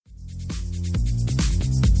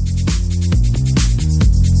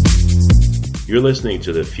You're listening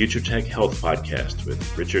to the Future Tech Health Podcast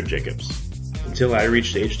with Richard Jacobs. Until I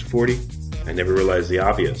reached age 40, I never realized the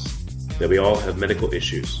obvious, that we all have medical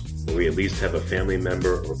issues, or we at least have a family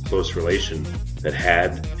member or close relation that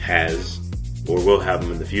has, or will have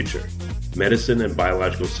them in the future. Medicine and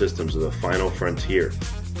biological systems are the final frontier.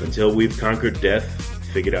 Until we've conquered death,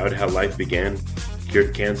 figured out how life began,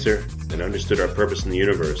 cured cancer, and understood our purpose in the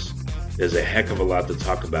universe, there's a heck of a lot to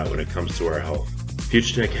talk about when it comes to our health.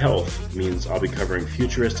 Future Tech Health means I'll be covering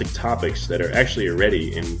futuristic topics that are actually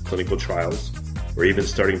already in clinical trials, or even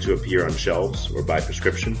starting to appear on shelves or by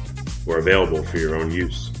prescription, or available for your own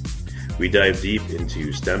use. We dive deep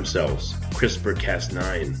into stem cells,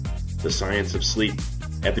 CRISPR-Cas9, the science of sleep,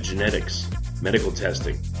 epigenetics, medical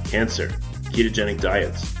testing, cancer, ketogenic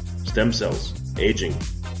diets, stem cells, aging,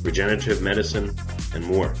 regenerative medicine, and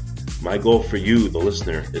more. My goal for you, the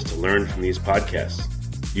listener, is to learn from these podcasts.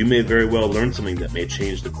 You may very well learn something that may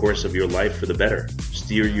change the course of your life for the better,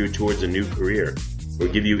 steer you towards a new career, or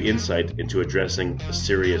give you insight into addressing a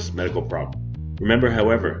serious medical problem. Remember,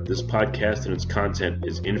 however, this podcast and its content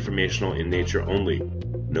is informational in nature only.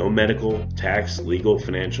 No medical, tax, legal,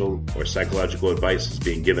 financial, or psychological advice is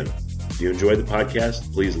being given. If you enjoy the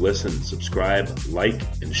podcast, please listen, subscribe, like,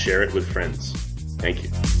 and share it with friends. Thank you.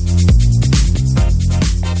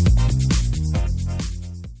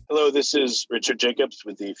 Hello, this is Richard Jacobs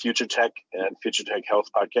with the Future Tech and Future Tech Health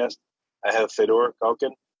Podcast. I have Fedor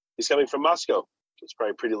Galkin. He's coming from Moscow. It's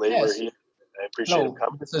probably pretty late where he is. I appreciate him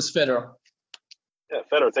coming. This is Fedor. Yeah,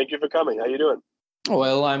 Fedor, thank you for coming. How you doing?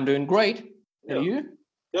 Well, I'm doing great. And you?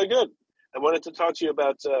 Yeah, good. I wanted to talk to you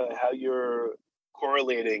about how you're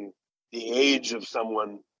correlating the age of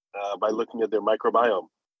someone by looking at their microbiome,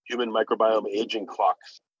 human microbiome aging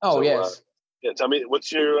clocks. Yes. Tell me,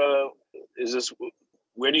 what's your,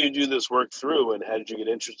 where do you do this work through, and how did you get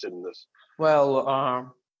interested in this?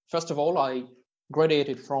 Well, first of all, I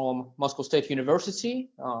graduated from Moscow State University,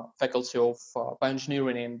 Faculty of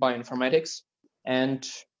Bioengineering and Bioinformatics. And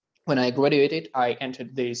when I graduated, I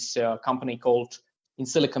entered this company called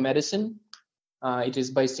InSilico Medicine. It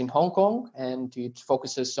is based in Hong Kong, and it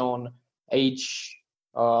focuses on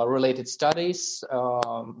age-related studies,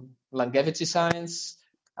 longevity science,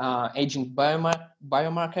 aging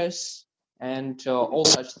biomarkers, and all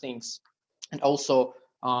such things. And also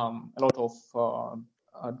a lot of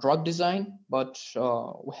drug design, but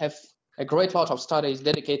we have a great lot of studies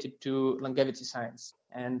dedicated to longevity science.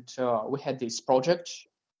 And we had this project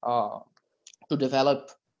to develop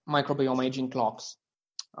microbiome aging clocks.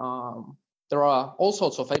 There are all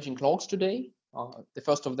sorts of aging clocks today. The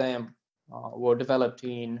first of them were developed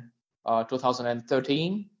in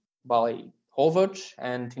 2013 by Harvard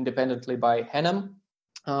and independently by Hannam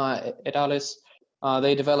et al.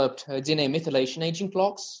 They developed DNA methylation aging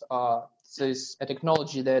clocks. This is a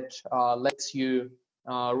technology that lets you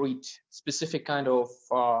read specific kind of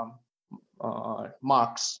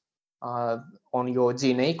marks on your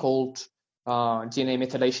DNA called DNA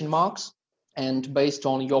methylation marks. And based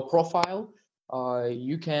on your profile,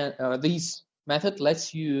 you can this method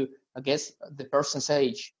lets you guess the person's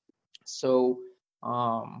age. So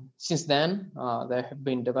since then, there have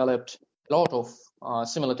been developed a lot of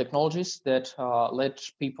similar technologies that let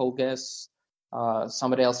people guess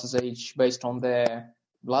somebody else's age based on their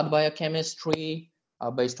blood biochemistry,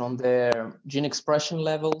 based on their gene expression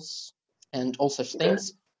levels, and all such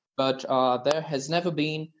things. But there has never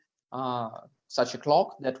been such a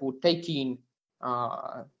clock that would take in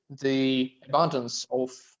the abundance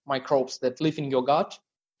of microbes that live in your gut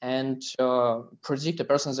and predict a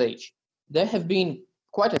person's age. There have been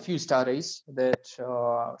quite a few studies that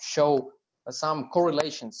show some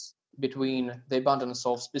correlations between the abundance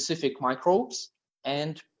of specific microbes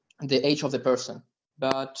and the age of the person.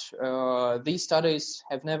 But these studies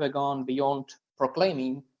have never gone beyond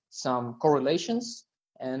proclaiming some correlations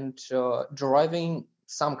and deriving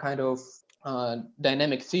some kind of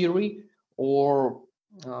dynamic theory or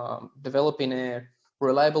developing a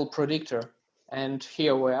reliable predictor. And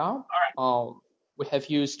here we are. We have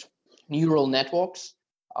used neural networks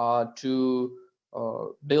to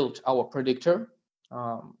build our predictor.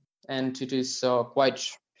 And it is quite,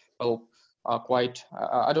 I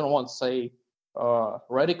don't want to say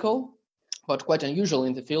radical, but quite unusual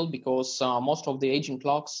in the field because most of the aging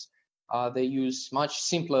clocks, they use much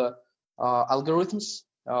simpler algorithms.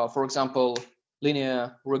 For example,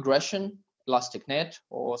 linear regression, elastic net,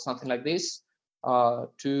 or something like this,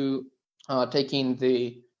 to take in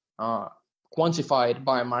the quantified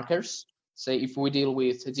biomarkers. Say if we deal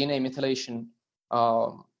with DNA methylation,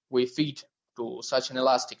 we feed to such an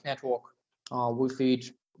elastic network, we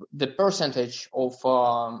feed the percentage of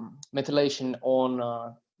methylation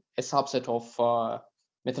on a subset of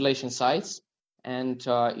methylation sites, and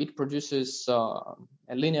it produces a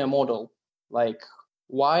linear model like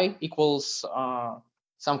y equals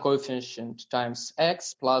some coefficient times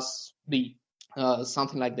x plus b,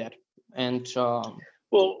 something like that. And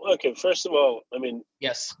well, okay. First of all, I mean,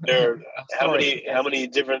 yes, there. How sorry. many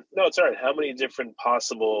different? No, it's all right. How many different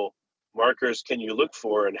possible markers can you look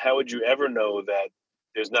for, and how would you ever know that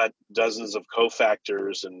there's not dozens of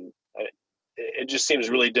cofactors? And it just seems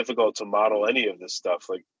really difficult to model any of this stuff.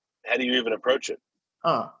 Like, how do you even approach it?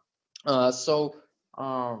 So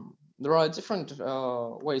there are different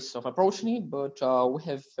ways of approaching it, but we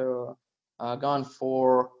have gone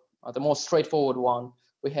for the most straightforward one.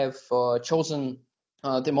 We have chosen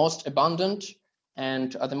the most abundant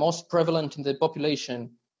and the most prevalent in the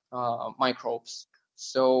population microbes.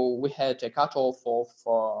 So we had a cutoff of,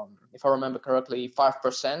 if I remember correctly,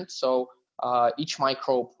 5%. So each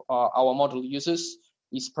microbe our model uses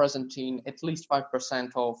is present in at least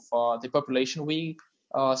 5% of the population we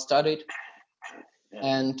studied,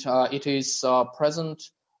 and it is present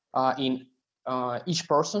in each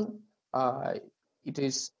person. It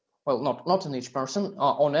is, well, not in each person.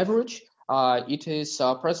 On average, it is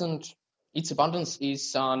present. Its abundance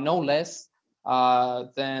is no less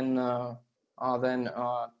than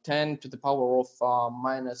 10 to the power of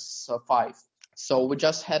 -5. So we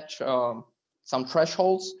just had some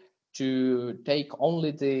thresholds to take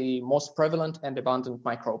only the most prevalent and abundant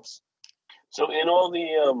microbes. So in all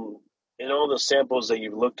the samples that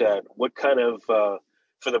you've looked at, what kind of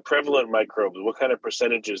for the prevalent microbes, what kind of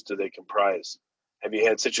percentages do they comprise? Have you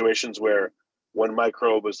had situations where one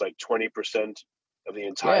microbe is like 20% of the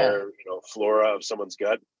entire flora of someone's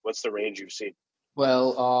gut? What's the range you've seen?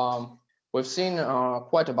 Well, we've seen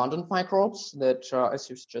quite abundant microbes that, as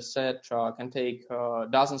you just said, can take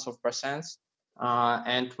dozens of percents.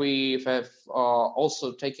 And we have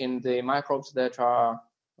also taken the microbes that are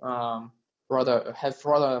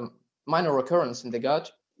rather minor occurrence in the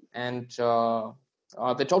gut, and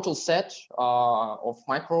the total set of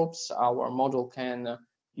microbes our model can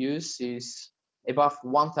use is above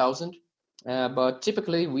 1,000. But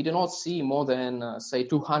typically, we do not see more than, say,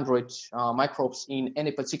 200 microbes in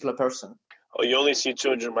any particular person. Oh, you only see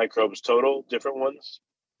 200 microbes total, different ones?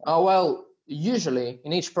 Well, usually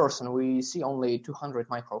in each person, we see only 200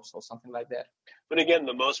 microbes or something like that. But again,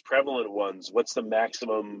 the most prevalent ones, what's the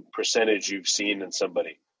maximum percentage you've seen in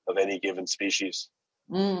somebody of any given species?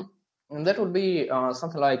 And that would be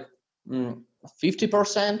something like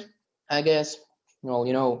 50%, I guess.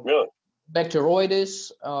 Really?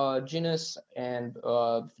 Bacteroides genus and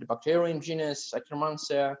Bifidobacterium genus,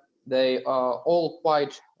 Akkermansia, they are all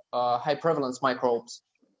quite high prevalence microbes.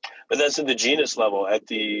 But that's at the genus level. At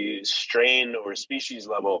the strain or species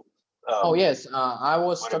level. Oh yes, I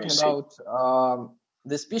was talking about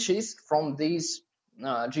the species from these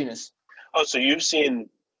genus. Oh, so you've seen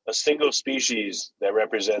a single species that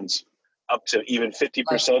represents up to even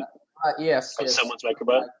 50% yes, of someone's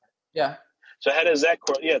microbiome? Yeah. So how does that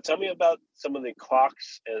tell me about some of the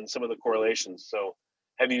clocks and some of the correlations. So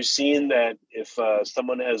have you seen that if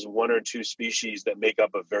someone has one or two species that make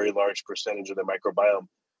up a very large percentage of the microbiome,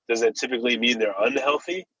 does that typically mean they're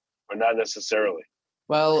unhealthy or not necessarily?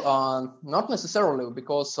 Well, not necessarily,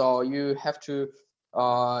 because you have to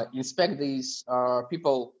inspect these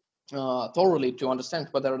people thoroughly to understand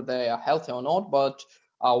whether they are healthy or not. But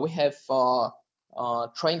we have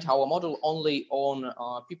trained our model only on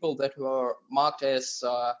people that were marked as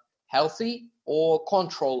healthy or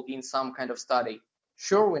control in some kind of study.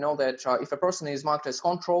 Sure, we know that if a person is marked as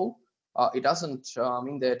control, it doesn't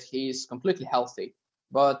mean that he is completely healthy.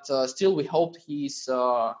 But still, we hope he's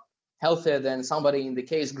healthier than somebody in the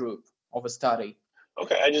case group of a study.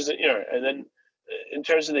 Okay, and then in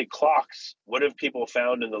terms of the clocks, what have people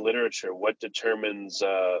found in the literature? What determines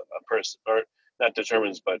a person, or not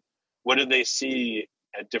determines, but what do they see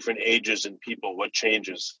at different ages in people? What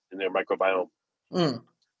changes in their microbiome?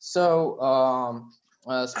 So,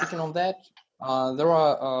 speaking on that, there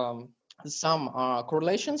are some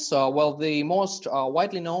correlations. Well, the most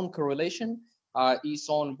widely known correlation is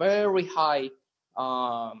on very high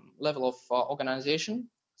level of organization.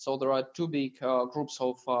 So there are two big groups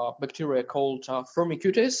of bacteria called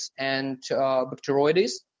Firmicutes and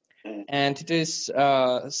Bacteroides. And it is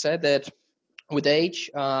said that with age,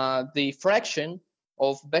 the fraction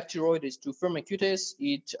of Bacteroides to Firmicutes,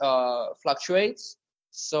 it fluctuates.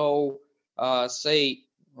 So, say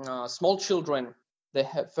small children, they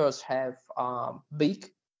first have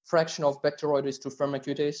big fraction of Bacteroides to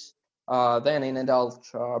Firmicutes. Then in adult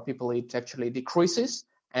people, it actually decreases.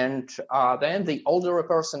 And then the older a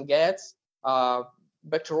person gets,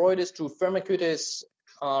 Bacteroides to Firmicutes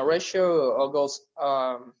ratio goes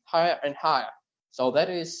higher and higher. So that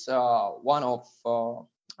is one of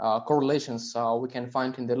correlations we can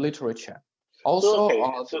find in the literature. Also, Okay,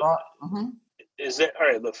 so is that all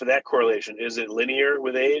right? Look, for that correlation, is it linear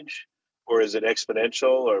with age, or is it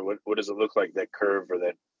exponential, or what does it look like, that curve or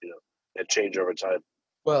that that change over time?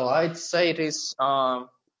 well, I'd say it is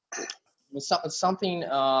something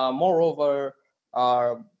moreover,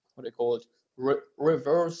 what do you call it,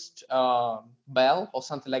 reversed bell or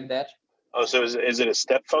something like that. Oh, so is it a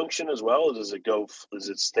step function as well? Or does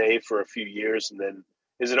it stay for a few years and then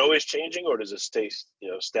is it always changing, or does it stay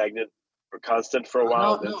stagnant or constant for a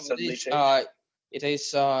while and then suddenly change? It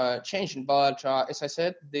is changing, but as I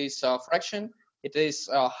said, this fraction, it is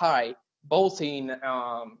high both in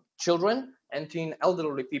children and in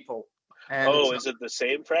elderly people. And is it the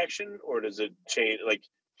same fraction, or does it change, like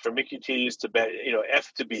Firmicutes to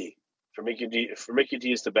F to B,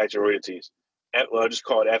 Firmicutes to Bacteroidetes? Well, I'll just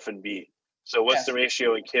call it F and B. So what's the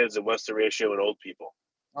ratio in kids and what's the ratio in old people?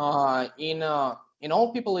 In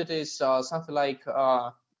old people, it is something like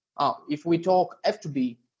if we talk F to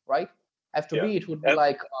B, right? F to B, it would be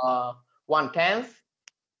like 1/10,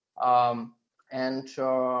 and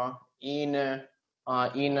in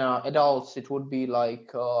adults it would be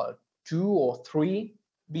like 2 or 3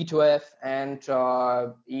 B to F, and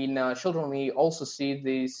in children we also see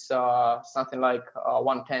this something like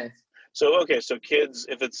 1/10. So kids,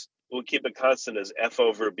 we'll keep it constant as F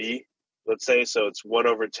over B, let's say. So it's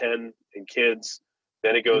 1/10 in kids,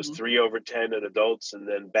 then it goes 3/10 in adults, and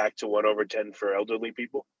then back to 1/10 for elderly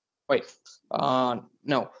people. Wait,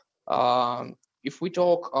 no. If we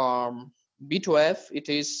talk B to F, it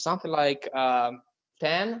is something like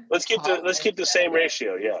 10. Let's keep the same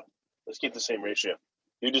ratio. Yeah, let's keep the same ratio.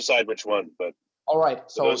 You decide which one, but all right.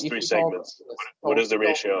 So those three segments, what is the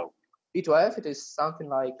ratio? B to F, it is something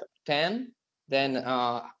like 10, then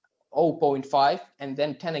 0.5, and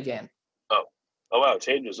then 10 again. Oh wow, it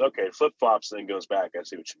changes. Okay, flip flops and then goes back. I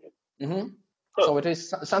see what you mean. So it is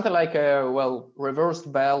something like a reversed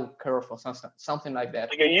bell curve or something like that.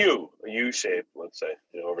 Like a U shape, let's say,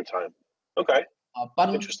 over time. Okay.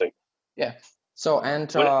 Interesting. Yeah. So and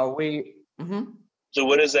So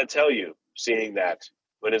what does that tell you? Seeing that,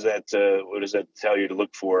 what does that tell you to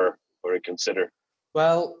look for or to consider?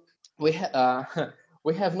 Well, we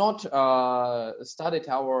have not studied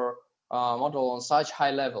our model on such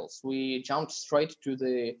high levels. We jumped straight to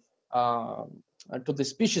the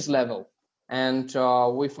species level, and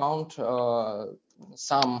we found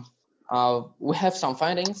we have some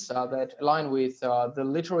findings that align with the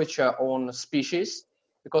literature on species,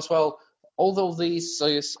 because although this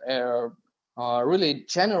is a really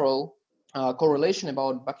general correlation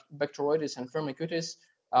about Bacteroides and Firmicutes,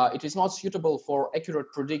 it is not suitable for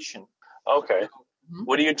accurate prediction. Okay.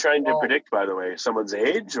 What are you trying to predict, by the way? Someone's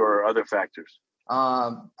age or other factors?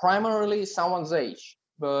 Primarily someone's age,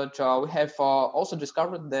 but we have also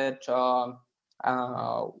discovered that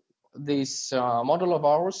this model of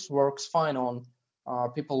ours works fine on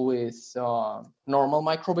people with normal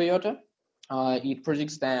microbiota. It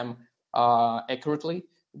predicts them accurately,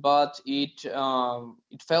 but it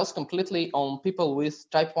fails completely on people with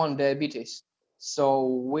type 1 diabetes. So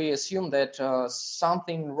we assume that there is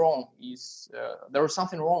something wrong with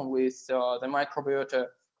the microbiota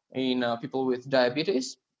in people with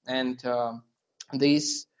diabetes, and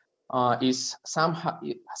this is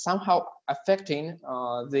somehow affecting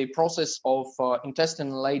the process of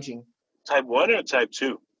intestinal aging. Type 1 or type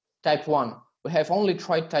 2? Type 1. We have only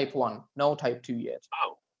tried type 1, no type 2 yet.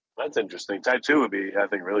 Oh, that's interesting. Type 2 would be, I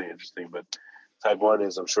think, really interesting, but type 1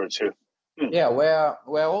 is, I'm sure, too. Yeah,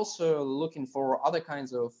 we're also looking for other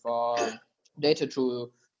kinds of data to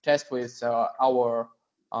test with our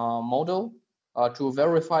model to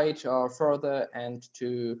verify it further and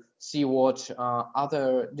to see what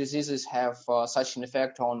other diseases have such an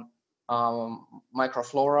effect on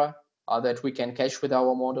microflora that we can catch with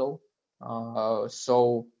our model.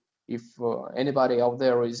 So if anybody out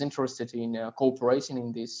there is interested in cooperating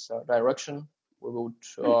in this direction, we would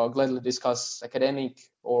gladly discuss academic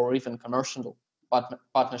or even commercial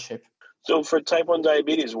partnership. So for type 1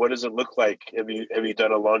 diabetes, what does it look like? Have you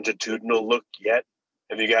done a longitudinal look yet?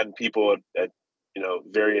 Have you gotten people at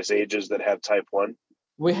various ages that have type 1?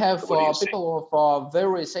 We have people of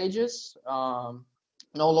various ages, no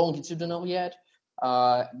longitudinal yet.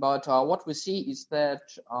 But what we see is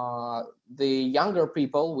that the younger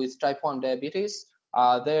people with type 1 diabetes,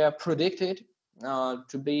 they are predicted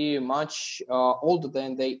to be much older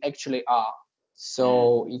than they actually are.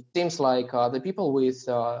 So it seems like the people with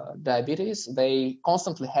diabetes, they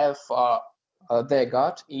constantly have their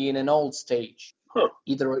gut in an old stage. Huh.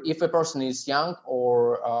 Either if a person is young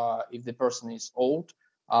or if the person is old,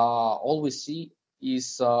 all we see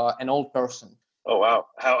is an old person. Oh, wow.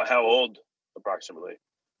 How old approximately?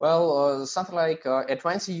 Well, something like a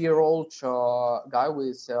 20-year-old guy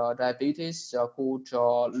with diabetes could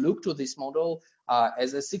look to this model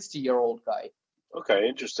as a 60-year-old guy. Okay,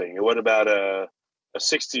 interesting. And what about a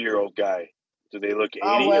 60-year-old guy? Do they look 80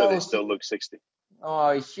 or Well, they still look 60?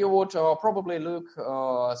 he would probably look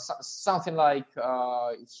something like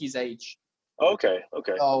his age. Okay.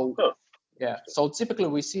 So, Huh. yeah. So typically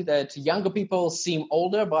we see that younger people seem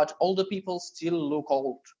older, but older people still look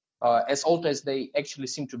as old as they actually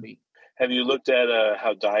seem to be. Have you looked at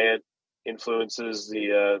how diet influences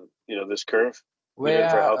the this curve, even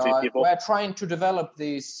for healthy people? We're trying to develop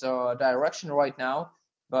this direction right now,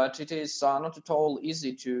 but it is not at all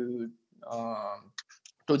easy to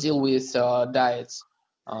deal with diets.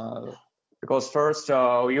 Because first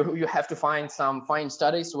you have to find some fine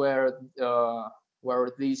studies where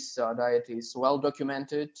this diet is well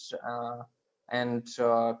documented and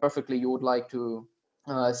perfectly you would like to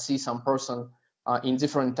see some person in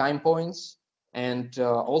different time points. And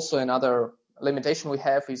also another limitation we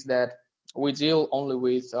have is that we deal only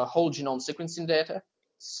with whole genome sequencing data.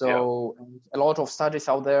 So a lot of studies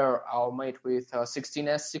out there are made with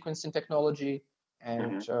 16S sequencing technology,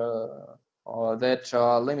 and that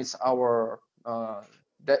limits our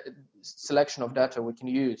selection of data we can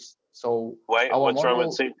use. So what's wrong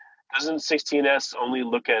with doesn't 16S only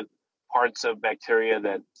look at parts of bacteria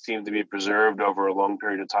that seem to be preserved over a long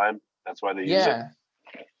period of time? That's why they use it?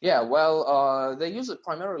 Yeah, well, they use it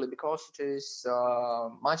primarily because it is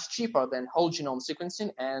much cheaper than whole genome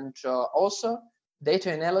sequencing, and also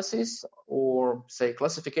data analysis or say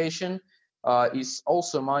classification is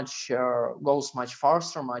also goes much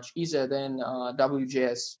faster, much easier than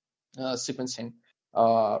WGS sequencing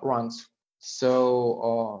runs.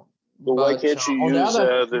 So, why can't you use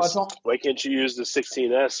why can't you use the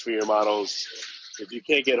 16S for your models? If you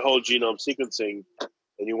can't get whole genome sequencing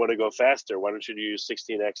and you want to go faster, why don't you use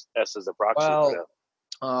 16S as a proxy for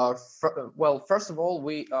that? Well, first of all,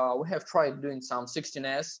 we have tried doing some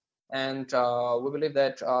 16S, and we believe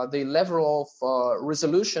that the level of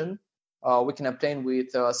resolution we can obtain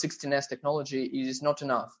with 16S technology is not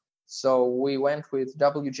enough. So we went with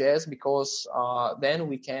WGS because then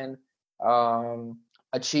we can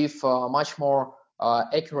achieve much more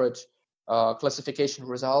accurate classification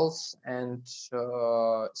results and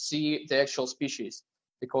see the actual species.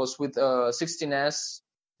 Because with 16S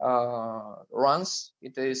runs,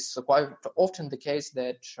 it is quite often the case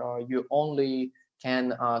that you only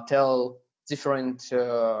can tell different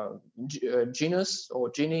genus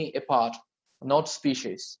or gene apart, not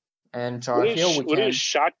species. And what is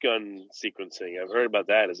shotgun sequencing? I've heard about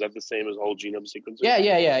that. Is that the same as whole genome sequencing?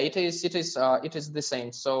 Yeah. It is the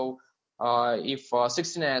same. So if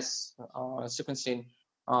 16S sequencing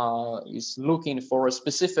is looking for a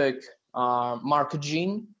specific marker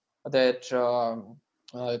gene that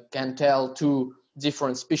can tell two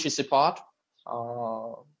different species apart,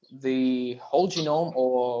 the whole genome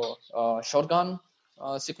or shotgun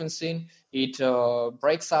sequencing, it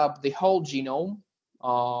breaks up the whole genome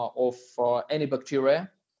of any bacteria,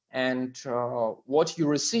 and what you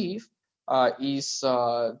receive is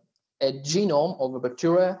a genome of a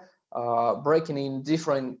bacteria breaking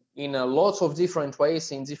in lots of different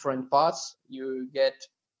ways in different parts. You get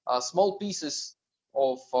small pieces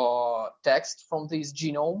of text from this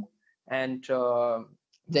genome, and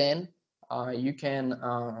then you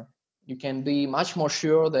can be much more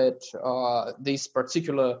sure that this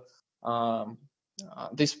particular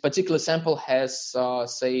sample has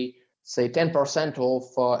say 10%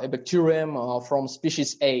 of a bacterium from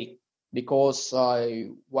species A, because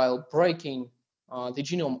while breaking the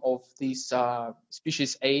genome of this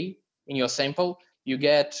species A in your sample, you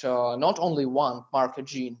get not only one marker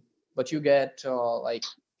gene, but you get like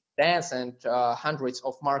tens and hundreds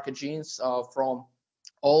of marker genes from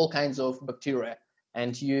all kinds of bacteria,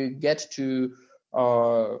 and you get to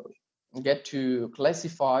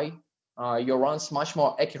classify your runs much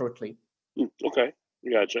more accurately. Okay,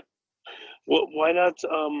 gotcha. Well, why not?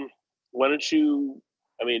 Why don't you?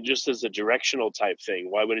 I mean, just as a directional type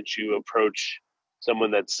thing, why wouldn't you approach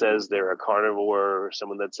someone that says they're a carnivore, or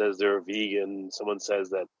someone that says they're a vegan, someone says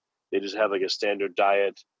that they just have like a standard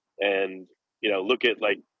diet, and look at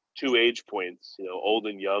like 2 age points, old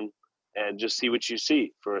and young, and just see what you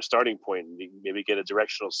see for a starting point, and maybe get a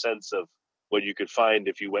directional sense of what you could find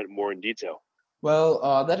if you went more in detail.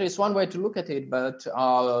 Well, that is one way to look at it, but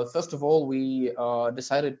first of all, we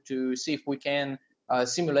decided to see if we can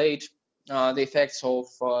simulate the effects of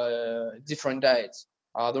different diets.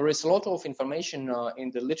 There is a lot of information in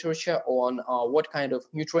the literature on what kind of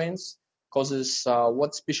nutrients causes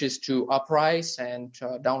what species to uprise and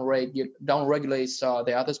downregulates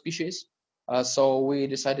the other species. So we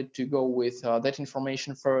decided to go with that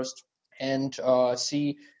information first and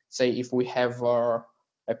see, say, if we have a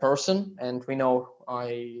person and we know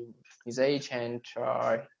his age and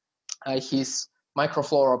his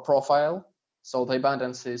microflora profile, so the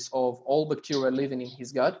abundances of all bacteria living in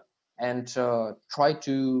his gut, and try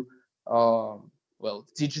to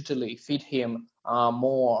digitally feed him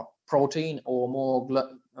more protein or more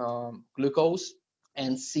glucose,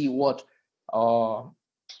 and see what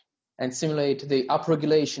and simulate the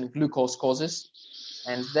upregulation glucose causes,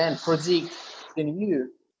 and then predict the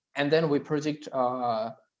new, and then we predict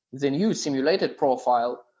the new simulated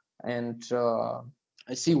profile and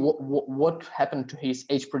see what happened to his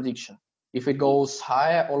age prediction, if it goes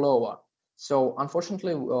higher or lower. So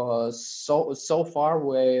unfortunately, so far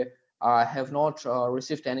we have not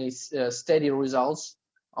received any steady results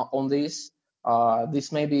on this.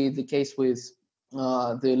 This may be the case with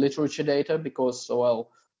the literature data because,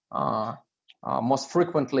 most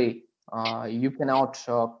frequently you cannot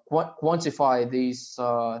quantify these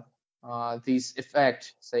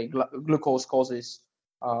effect, say glucose causes,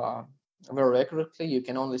 very accurately. You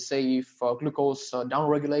can only say if glucose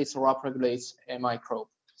downregulates or upregulates a microbe.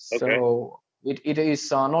 Okay. So it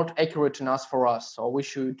is not accurate enough for us. So we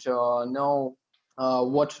should know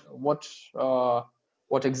what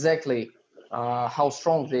exactly how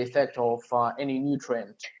strong the effect of any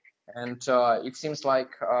nutrient. And it seems like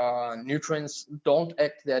nutrients don't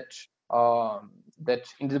act that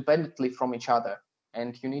independently from each other,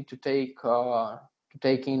 and you need to take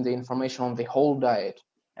in the information on the whole diet.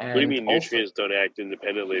 And what do you mean nutrients don't act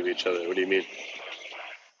independently of each other? What do you mean?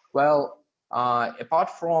 Well, apart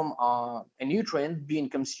from a nutrient being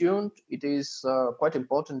consumed, it is quite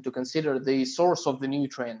important to consider the source of the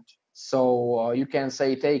nutrient. So you can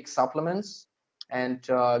say take supplements and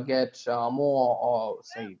get more,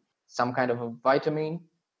 say, some kind of a vitamin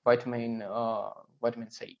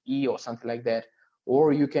say E or something like that,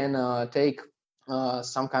 or you can take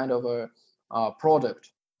some kind of a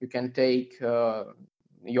product. You can take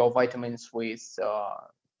your vitamins with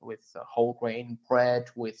whole grain bread,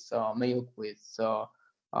 with milk, with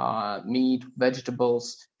meat,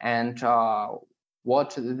 vegetables, and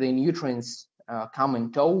what the nutrients come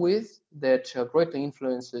in tow with, that greatly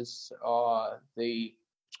influences the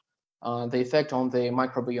effect on the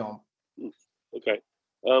microbiome. Okay.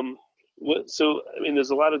 So, I mean,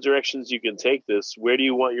 there's a lot of directions you can take this. Where do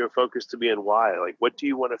you want your focus to be and why? Like, what do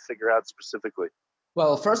you want to figure out specifically?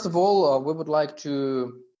 Well, first of all, we would like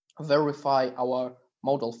to verify our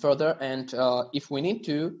model further, and if we need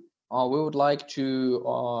to, we would like to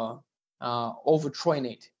overtrain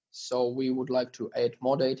it. So we would like to add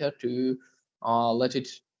more data to let it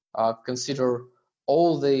consider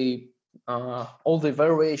all the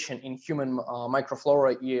variation in human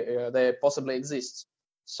microflora that possibly exists.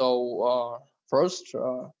 So first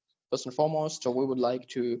and foremost, we would like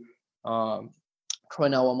to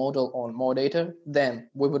train our model on more data. Then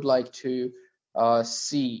we would like to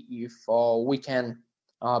see if we can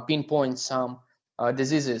pinpoint some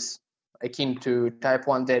diseases akin to type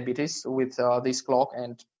 1 diabetes with this clock,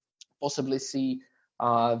 and possibly see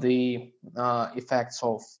the effects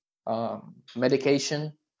of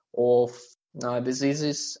medication, of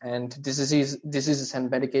diseases and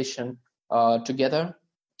medication together.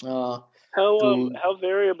 How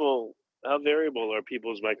variable are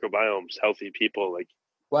people's microbiomes? Healthy people, like,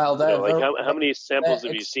 well, how many samples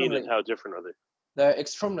have you seen, and how different are they? They're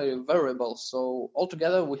extremely variable. So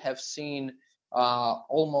altogether, we have seen over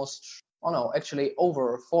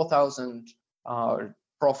 4,000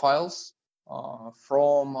 profiles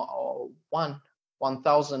from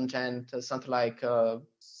 1,000 and something like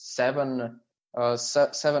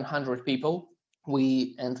 700 people.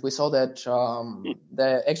 We saw that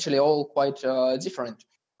they're actually all quite different.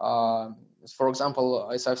 For example,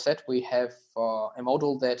 as I've said, we have a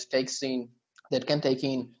model that can take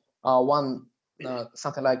in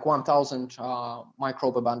something like 1,000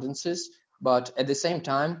 microbe abundances, but at the same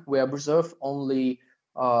time we observe only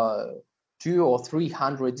 200 or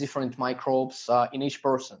 300 different microbes in each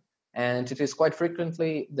person, and it is quite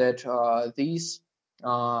frequently that these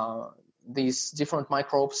different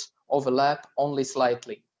microbes overlap only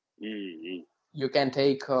slightly. Mm-hmm. You can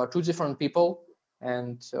take two different people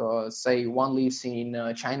and say one lives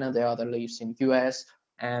in China, the other lives in US,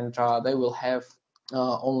 and they will have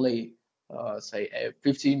only say a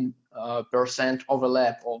 15%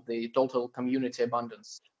 overlap of the total community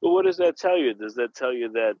abundance. Well, what does that tell you? Does that tell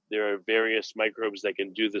you that there are various microbes that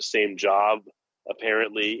can do the same job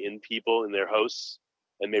apparently in people, in their hosts,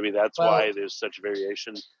 and maybe that's Well, why there's such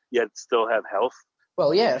variation, yet still have health?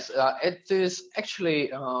 well, yes, it is actually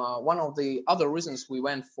one of the other reasons we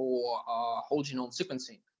went for whole genome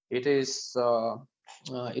sequencing. It is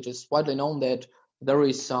widely known that there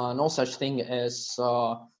is no such thing as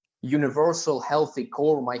universal healthy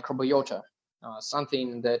core microbiota,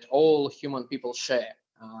 something that all human people share.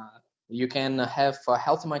 You can have a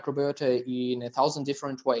healthy microbiota in 1,000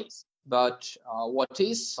 different ways, but what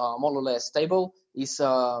is more or less stable is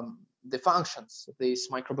the functions this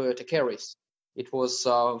microbiota carries. It was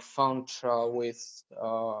found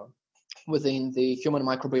within the Human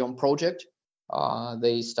Microbiome Project.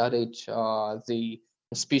 They studied the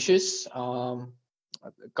species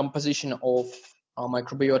composition of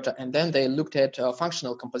microbiota, and then they looked at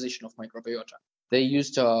functional composition of microbiota. They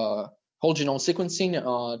used whole genome sequencing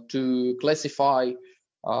to classify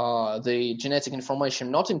the genetic information,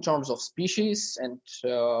 not in terms of species and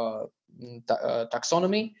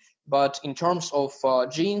taxonomy, but in terms of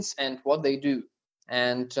genes and what they do.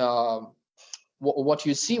 And what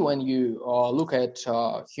you see when you look at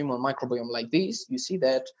human microbiome like this, you see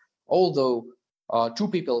that although two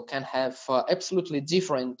people can have absolutely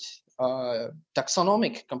different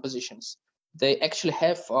taxonomic compositions, they actually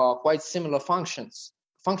have quite similar function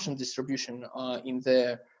distribution in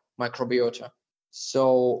their microbiota.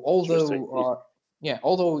 So although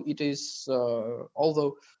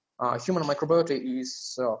human microbiota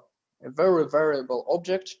is a very variable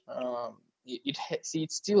object,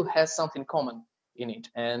 it still has something common in it.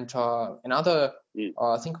 And another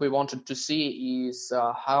thing we wanted to see is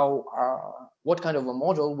what kind of a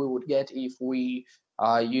model we would get if we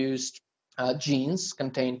used genes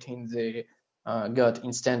contained in the gut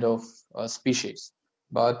instead of species.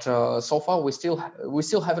 But so far we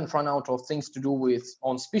still haven't run out of things to do with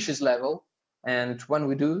on species level, and when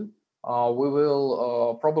we do, we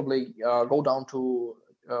will probably go down to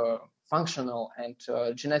functional and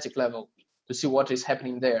genetic level to see what is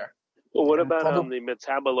happening there. Well, what about on the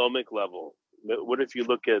metabolomic level? What if you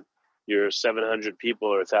look at your 700 people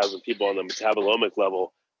or 1,000 people on the metabolomic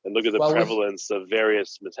level and look at the prevalence of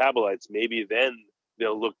various metabolites? Maybe then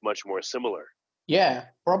they'll look much more similar. Yeah,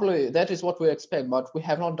 probably that is what we expect, but we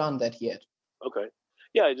have not done that yet. Okay.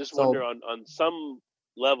 Yeah, I just wonder on some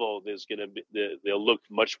level there's going to be they'll look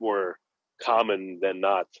much more common than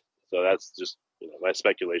not. So that's just my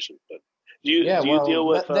speculation. But do you deal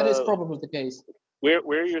with that is probably the case. Where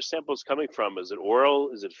are your samples coming from? Is it oral?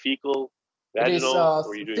 Is it fecal? Vaginal? Or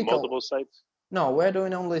are you doing multiple sites? No, we're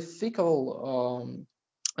doing only fecal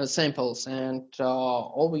samples, and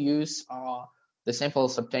all we use are the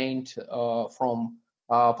samples obtained from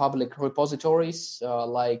public repositories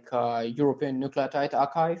like European Nucleotide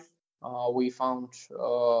Archive. We found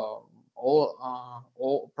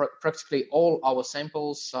practically all our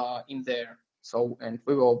samples in there. So, and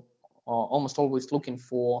we were almost always looking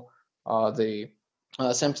for the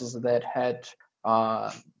samples that had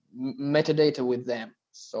metadata with them.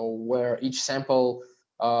 So where each sample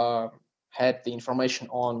had the information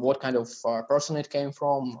on what kind of person it came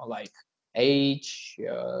from, like age,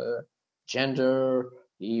 gender,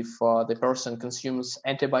 if the person consumes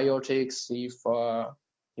antibiotics, if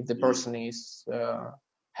the person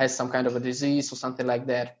has some kind of a disease or something like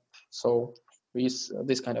that. So we use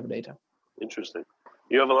this kind of data. Interesting.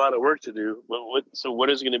 You have a lot of work to do. So what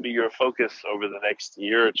is going to be your focus over the next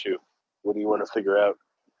year or two? What do you want to figure out?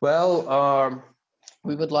 Well,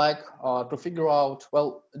 we would like to figure out,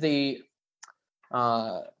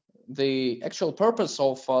 the actual purpose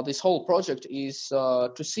of this whole project is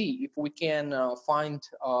to see if we can find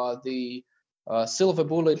the silver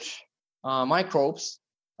bullet microbes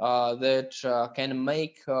that can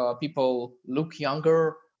make people look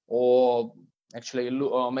younger or actually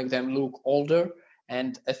make them look older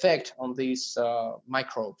and effect on these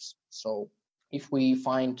microbes. So if we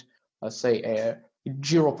find, say, a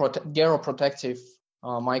geroprotective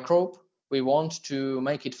microbe, we want to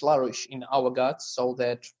make it flourish in our guts so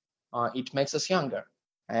that it makes us younger.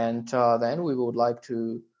 And then we would like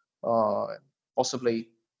to possibly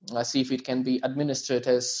see if it can be administered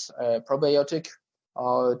as a probiotic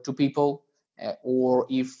to people, or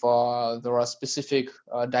if there are specific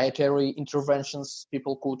dietary interventions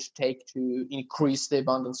people could take to increase the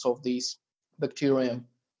abundance of these bacterium,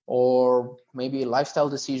 or maybe lifestyle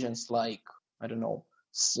decisions like, I don't know,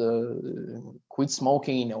 quit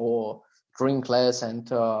smoking or drink less, and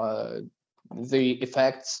the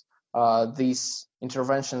effects these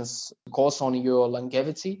interventions cause on your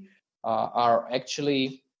longevity are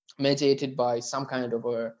actually mediated by some kind of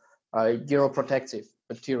a geroprotective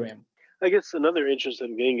bacterium. I guess another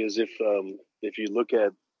interesting thing is if you look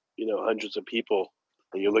at hundreds of people,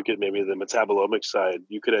 and you look at maybe the metabolomic side,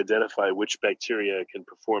 you could identify which bacteria can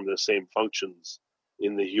perform the same functions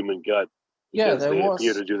in the human gut. Yeah, they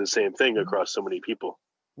appear to do the same thing across so many people.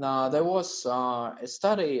 Now, there was a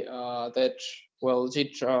study that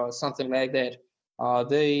did something like that.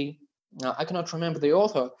 I cannot remember the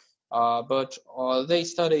author, but they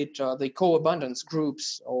studied the co-abundance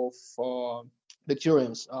groups of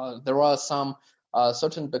bacteriums. There are some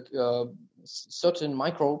certain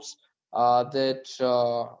microbes that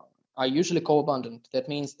are usually co-abundant. That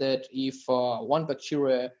means that if one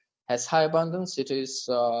bacteria has high abundance, it is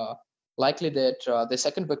likely that the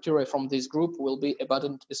second bacteria from this group will be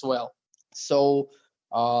abundant as well. So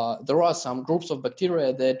there are some groups of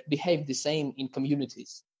bacteria that behave the same in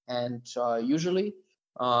communities, and usually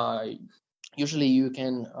you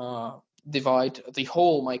can divide the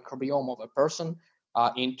whole microbiome of a person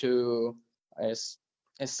into a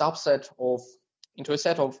set of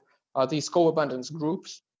these co-abundance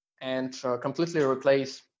groups, and completely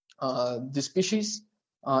replace the species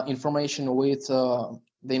information with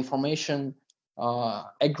the information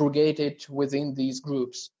aggregated within these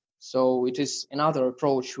groups. So it is another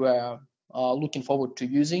approach we are looking forward to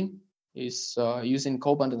using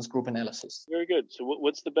co-abundance group analysis. Very good. So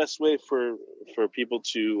what's the best way for people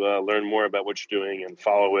to learn more about what you're doing and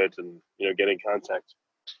follow it and get in contact?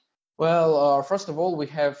 Well, first of all, we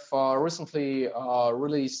have recently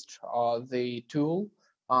released the tool,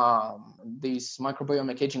 this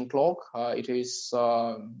microbiomic aging clock. It is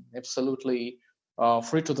absolutely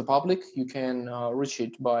free to the public. You can reach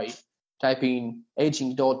it by typing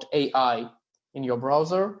aging.ai in your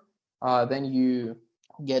browser. Then you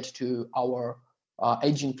get to our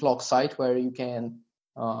aging clock site, where you can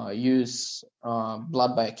use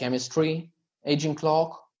blood biochemistry aging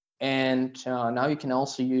clock. And now you can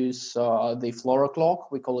also use the Flora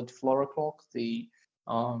clock. We call it Flora clock, the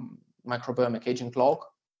microbiomic aging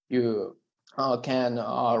clock. You can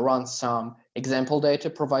run some example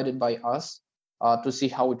data provided by us to see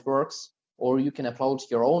how it works, or you can upload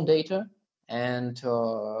your own data and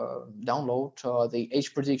download the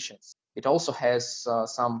age predictions. It also has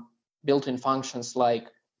some built-in functions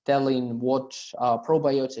like telling what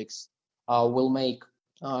probiotics will make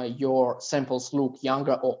your samples look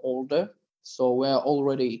younger or older. So we're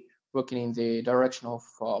already working in the direction of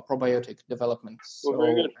probiotic development. Well,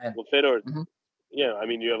 very good. Well, Fedor, yeah, I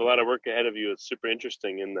mean, you have a lot of work ahead of you. It's super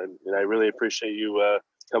interesting, and I really appreciate you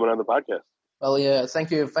coming on the podcast. Well, yeah,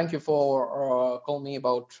 thank you for calling me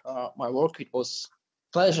about my work. It was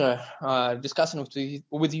a pleasure discussing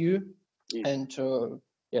with you, and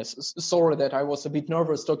yes, sorry that I was a bit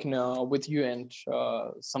nervous talking with you, and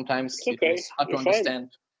sometimes it was hard to understand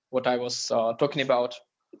what I was talking about.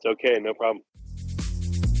 It's okay, no problem.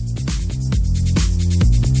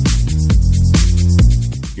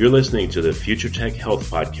 You're listening to the Future Tech Health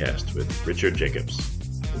Podcast with Richard Jacobs.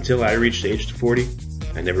 Until I reached age 40,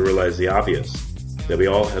 I never realized the obvious, that we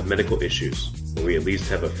all have medical issues, or we at least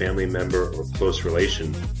have a family member or close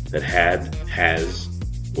relation that has,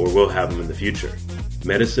 or will have them in the future.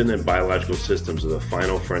 Medicine and biological systems are the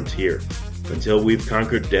final frontier. Until we've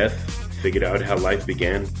conquered death, figured out how life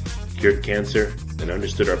began, cured cancer, and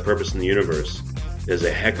understood our purpose in the universe, there's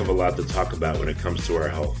a heck of a lot to talk about when it comes to our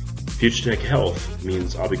health. Future Tech Health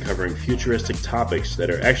means I'll be covering futuristic topics that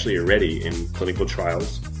are actually already in clinical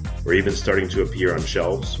trials, or even starting to appear on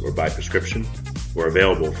shelves or by prescription, or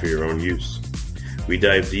available for your own use. We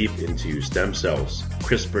dive deep into stem cells,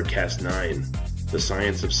 CRISPR-Cas9, the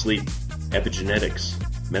science of sleep,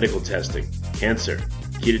 epigenetics, medical testing, cancer,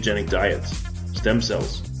 ketogenic diets, stem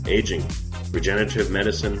cells, aging, regenerative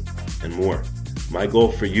medicine, and more. My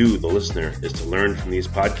goal for you, the listener, is to learn from these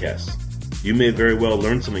podcasts. You may very well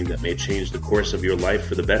learn something that may change the course of your life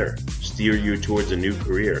for the better, steer you towards a new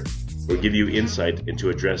career, or give you insight into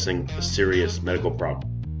addressing a serious medical problem.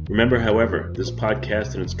 Remember, however, this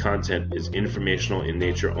podcast and its content is informational in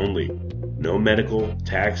nature only. No medical,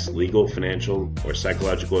 tax, legal, financial, or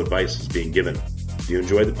psychological advice is being given. If you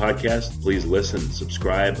enjoy the podcast, please listen,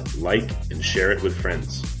 subscribe, like, and share it with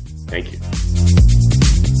friends. Thank you.